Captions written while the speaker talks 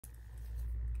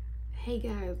Hey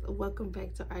guys, welcome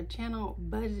back to our channel,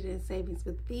 Budget and Savings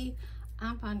with V.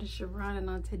 I'm Vonda Shourn, and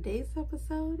on today's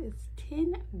episode is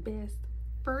 10 best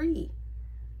free,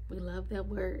 we love that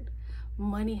word,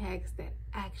 money hacks that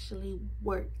actually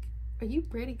work. Are you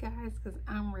ready, guys? Because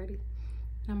I'm ready.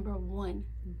 Number 1,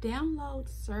 download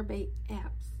survey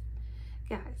apps.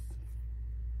 Guys,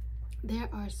 there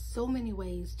are so many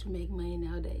ways to make money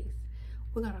nowadays.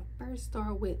 We're going to first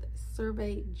start with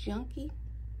Survey Junkie,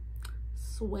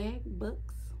 Swag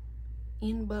Bucks,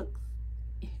 Inbox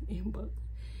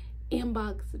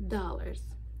Dollars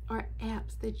are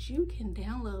apps that you can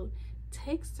download,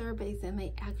 take surveys, and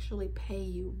they actually pay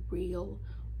you real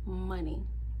money.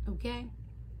 Okay,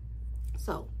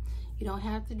 so you don't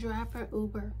have to drive for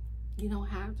Uber, you don't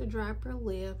have to drive for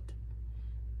Lyft.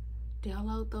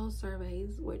 Download those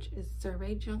surveys, which is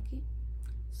Survey Junkie,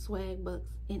 Swag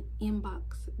Bucks, and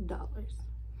Inbox Dollars.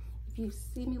 If you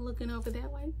see me looking over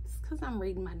that way, it's because I'm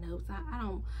reading my notes. I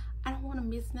don't want to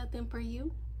miss nothing for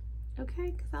you,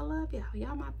 okay? Because I love y'all.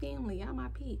 Y'all my family. Y'all my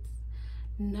peeps.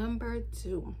 Number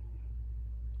 2,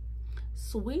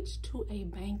 switch to a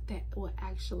bank that will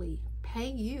actually pay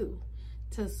you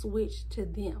to switch to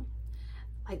them.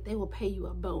 Like, they will pay you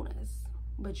a bonus,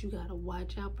 but you got to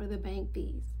watch out for the bank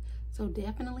fees. So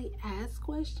definitely ask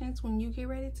questions when you get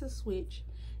ready to switch,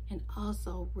 and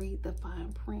also read the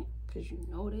fine print, because you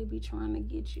know they be trying to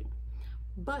get you.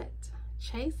 But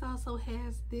Chase also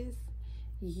has this,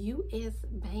 US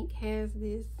Bank has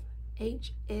this,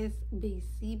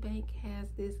 HSBC Bank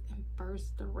has this, and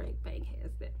First Direct Bank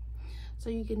has that. So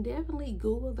you can definitely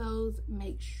Google those.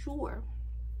 Make sure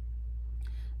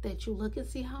that you look and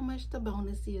see how much the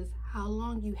bonus is, how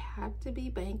long you have to be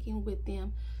banking with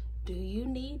them. Do you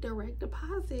need direct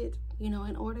deposit, in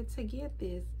order to get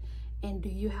this? And do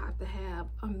you have to have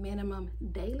a minimum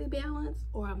daily balance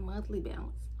or a monthly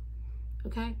balance?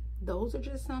 Okay, those are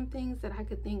just some things that I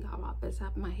could think of off the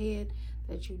top of my head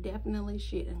that you definitely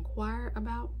should inquire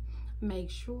about.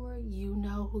 Make sure you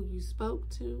know who you spoke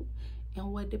to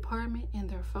and what department and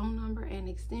their phone number and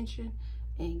extension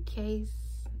in case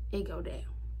it go down.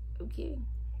 Okay.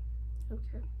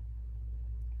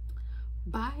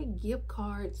 Buy gift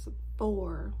cards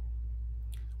for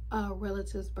a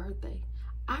relative's birthday.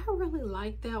 I really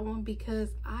like that one because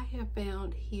I have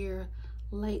found here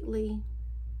lately,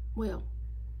 well,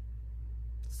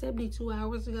 72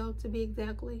 hours ago to be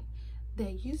exactly,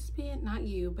 that you spent, not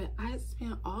you, but I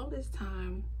spent all this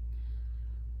time,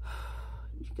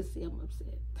 you can see I'm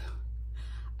upset.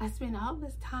 I spent all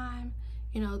this time,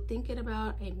 thinking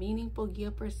about a meaningful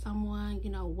gift for someone,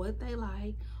 what they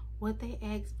like, what they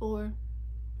ask for.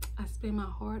 I spend my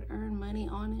hard-earned money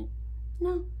on it.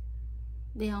 No,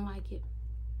 they don't like it.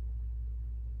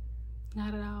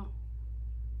 Not at all.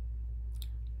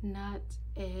 Not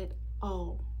at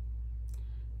all.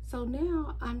 So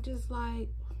now I'm just like,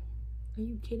 are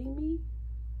you kidding me?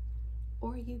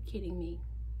 Or are you kidding me?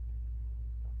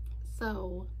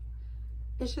 So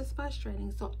it's just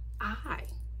frustrating. So I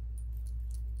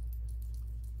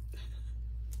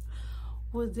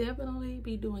will definitely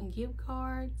be doing gift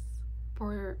cards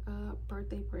for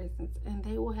birthday presents, and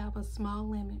they will have a small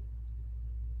limit.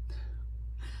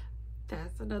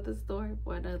 That's another story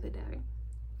for another day.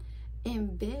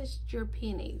 Invest your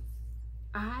pennies.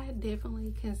 I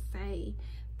definitely can say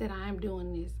that I'm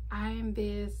doing this. I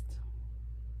invest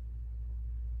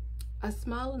a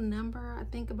small number, I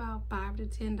think about $5 to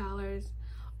 $10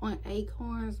 on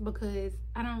Acorns, because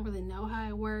I don't really know how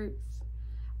it works.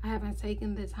 I haven't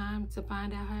taken the time to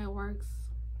find out how it works.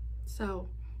 So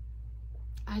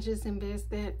I just invest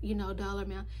that, dollar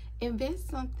amount. Invest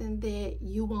something that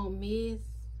you won't miss,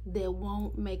 that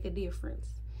won't make a difference.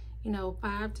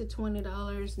 $5 to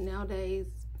 $20 nowadays,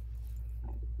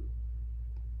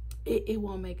 it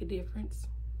won't make a difference.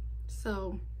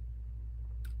 So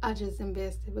I just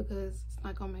invested because it's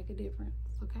not gonna make a difference.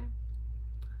 Okay,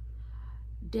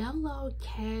 download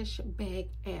cashback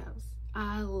apps.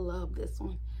 I love this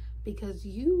one because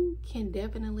you can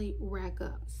definitely rack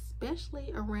up,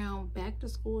 especially around back to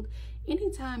school.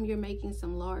 Anytime you're making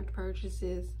some large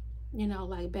purchases,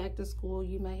 like back to school,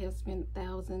 you may have spent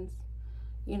thousands,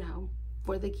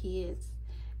 for the kids.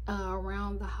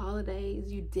 Around the holidays,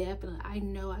 you definitely, I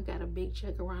know I got a big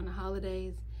check around the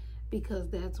holidays because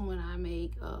that's when I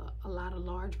make a lot of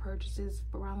large purchases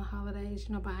around the holidays,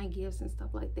 buying gifts and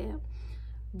stuff like that.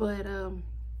 But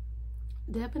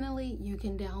definitely you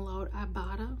can download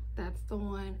Ibotta. That's the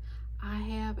one I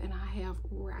have, and I have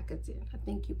Rakuten. I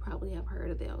think you probably have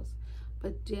heard of those.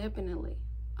 But definitely,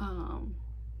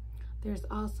 there's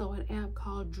also an app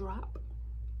called Drop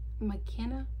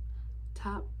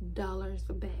Top Dollars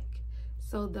Back.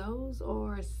 So those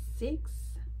are 6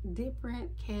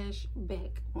 different cash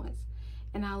back ones.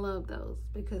 And I love those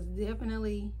because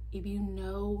definitely if you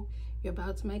know you're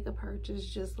about to make a purchase,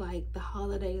 just like the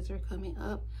holidays are coming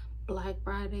up, Black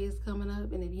Friday is coming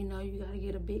up, and if you know you got to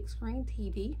get a big screen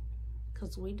TV,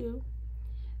 because we do,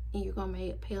 and you're going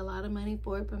to pay a lot of money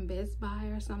for it from Best Buy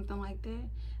or something like that,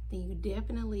 then you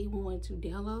definitely want to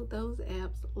download those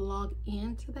apps, log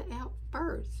into the app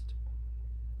first,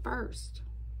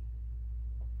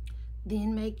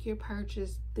 then make your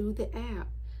purchase through the app.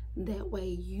 That way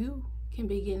you can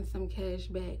be getting some cash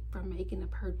back for making a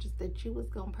purchase that you was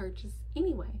going to purchase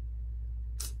anyway.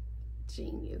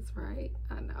 Genius, right?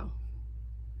 I know.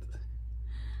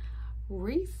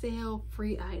 Resell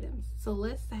free items. So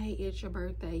let's say it's your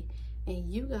birthday and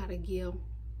you got a gift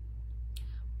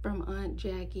from Aunt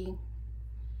Jackie.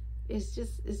 It's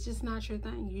just not your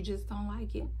thing. You just don't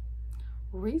like it.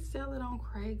 Resell it on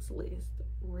Craigslist.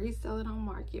 Resell it on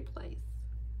Marketplace.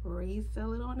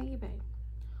 Resell it on eBay.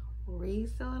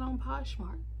 Resell it on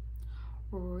Poshmark.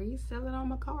 Resell it on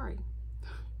Mercari.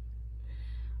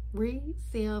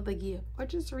 Resell the gift, or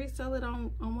just resell it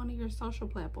on one of your social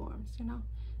platforms. You know,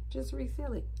 just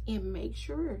resell it, and make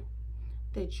sure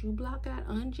that you block out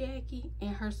Aunt Jackie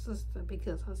and her sister,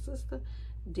 because her sister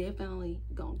definitely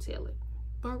gonna tell it.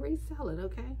 But resell it,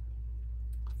 okay?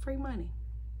 Free money.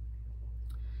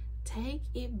 Take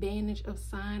advantage of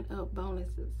sign up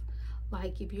bonuses.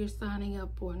 Like if you're signing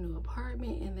up for a new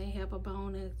apartment and they have a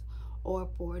bonus, or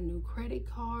for a new credit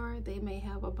card, they may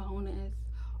have a bonus,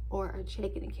 or a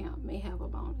checking account may have a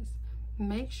bonus.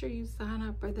 Make sure you sign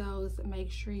up for those. Make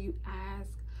sure you ask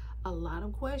a lot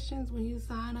of questions when you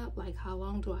sign up, like how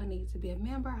long do I need to be a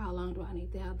member? How long do I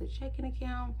need to have the checking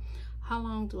account? How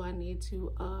long do I need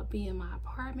to be in my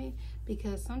apartment?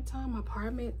 Because sometimes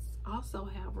apartments also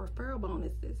have referral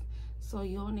bonuses. So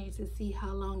you'll need to see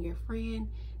how long your friend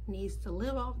needs to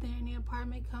live over there in the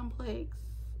apartment complex.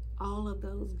 All of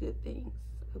those good things,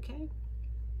 okay?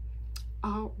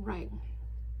 All right.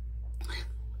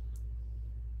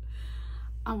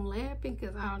 I'm laughing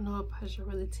because I don't know if I should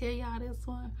really tell y'all this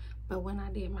one, but when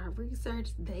I did my research,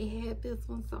 they had this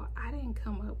one, so I didn't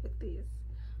come up with this.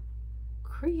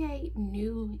 Create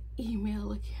new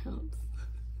email accounts.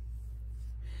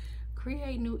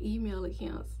 Create new email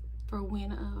accounts for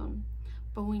when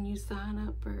you sign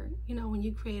up for, you know, when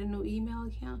you create a new email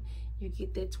account, you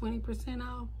get that 20%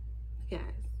 off. Guys,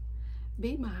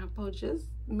 be mindful, just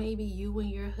maybe you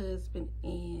and your husband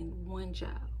and one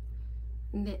child.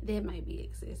 That might be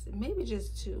excessive. Maybe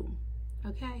just two,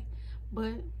 okay?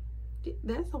 But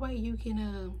that's the way you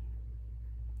can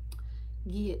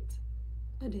get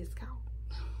a discount.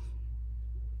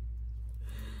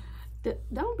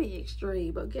 Don't be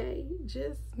extreme, okay?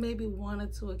 Just maybe 1 or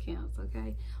 2 accounts,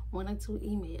 okay? 1 or 2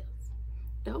 emails.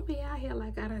 Don't be out here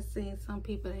like I done seen some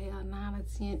people that have 9 or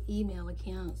 10 email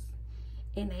accounts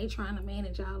and they trying to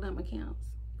manage all them accounts.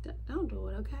 Don't do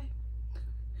it, okay?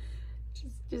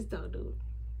 Just don't do it.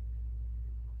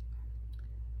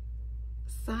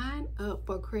 Sign up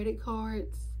for credit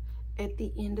cards at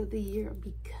the end of the year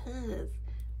because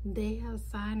they have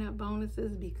sign-up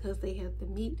bonuses, because they have to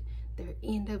meet their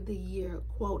end of the year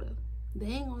quota. They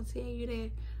ain't gonna tell you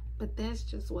that, but that's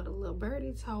just what a little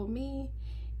birdie told me,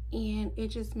 and it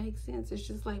just makes sense. It's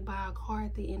just like buy a car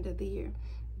at the end of the year.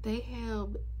 They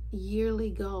have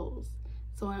yearly goals.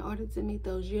 So in order to meet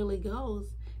those yearly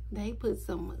goals, they put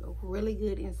some really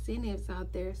good incentives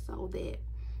out there so that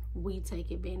we take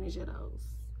advantage of those,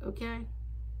 okay?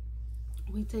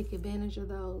 We take advantage of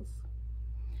those.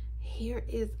 Here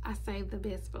is, I saved the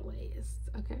best for last,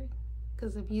 okay?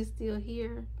 Because if you still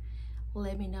here,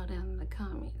 let me know down in the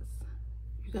comments.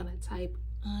 You're gonna type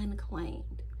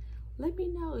unclaimed. Let me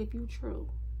know if you true,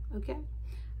 okay?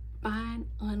 Find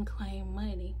unclaimed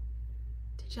money.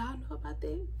 Did y'all know about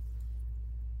that?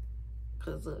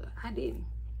 Because I didn't.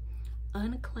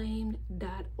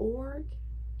 Unclaimed.org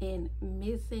and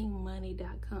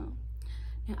missingmoney.com.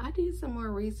 Now, I did some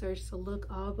more research to look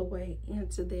all the way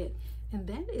into that, and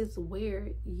that is where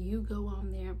you go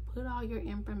on there, put all your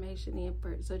information in,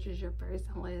 such as your first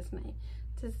and last name,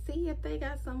 to see if they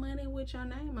got some money with your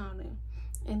name on it.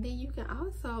 And then you can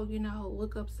also, you know,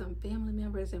 look up some family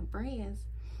members and friends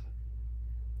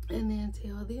and then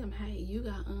tell them, hey, you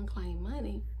got unclaimed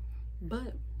money,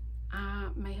 but I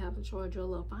may have to charge you a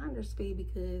little finder's fee,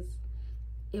 because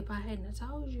if I hadn't have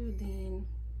told you, then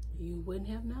you wouldn't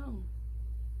have known.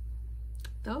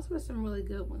 Those were some really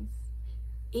good ones.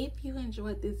 If you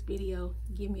enjoyed this video,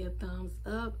 give me a thumbs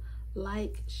up,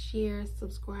 like, share,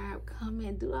 subscribe,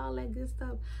 comment, do all that good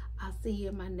stuff. I'll see you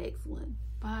in my next one.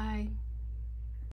 Bye.